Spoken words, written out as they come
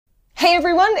Hey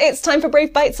everyone, it's time for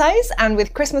Brave Bite Size, and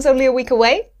with Christmas only a week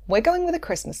away, we're going with a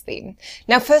Christmas theme.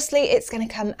 Now, firstly, it's going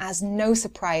to come as no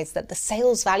surprise that the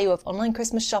sales value of online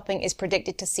Christmas shopping is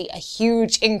predicted to see a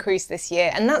huge increase this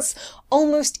year, and that's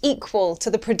almost equal to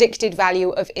the predicted value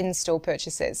of in-store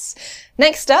purchases.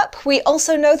 Next up, we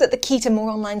also know that the key to more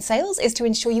online sales is to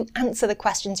ensure you answer the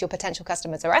questions your potential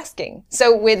customers are asking.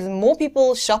 So with more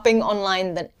people shopping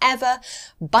online than ever,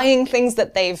 buying things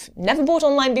that they've never bought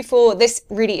online before, this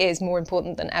really is more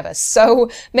important than ever. So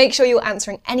make sure you're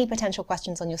answering any potential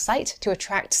questions on your site to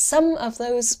attract some of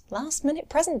those last-minute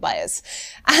present buyers.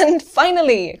 And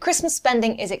finally, Christmas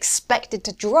spending is expected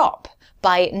to drop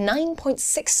by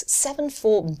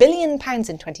 £9.674 billion in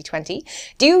 2020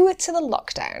 due to the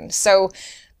lockdown. So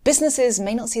businesses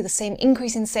may not see the same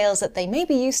increase in sales that they may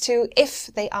be used to if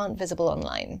they aren't visible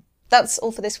online. That's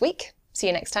all for this week. See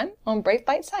you next time on Brave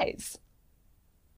Bite Size.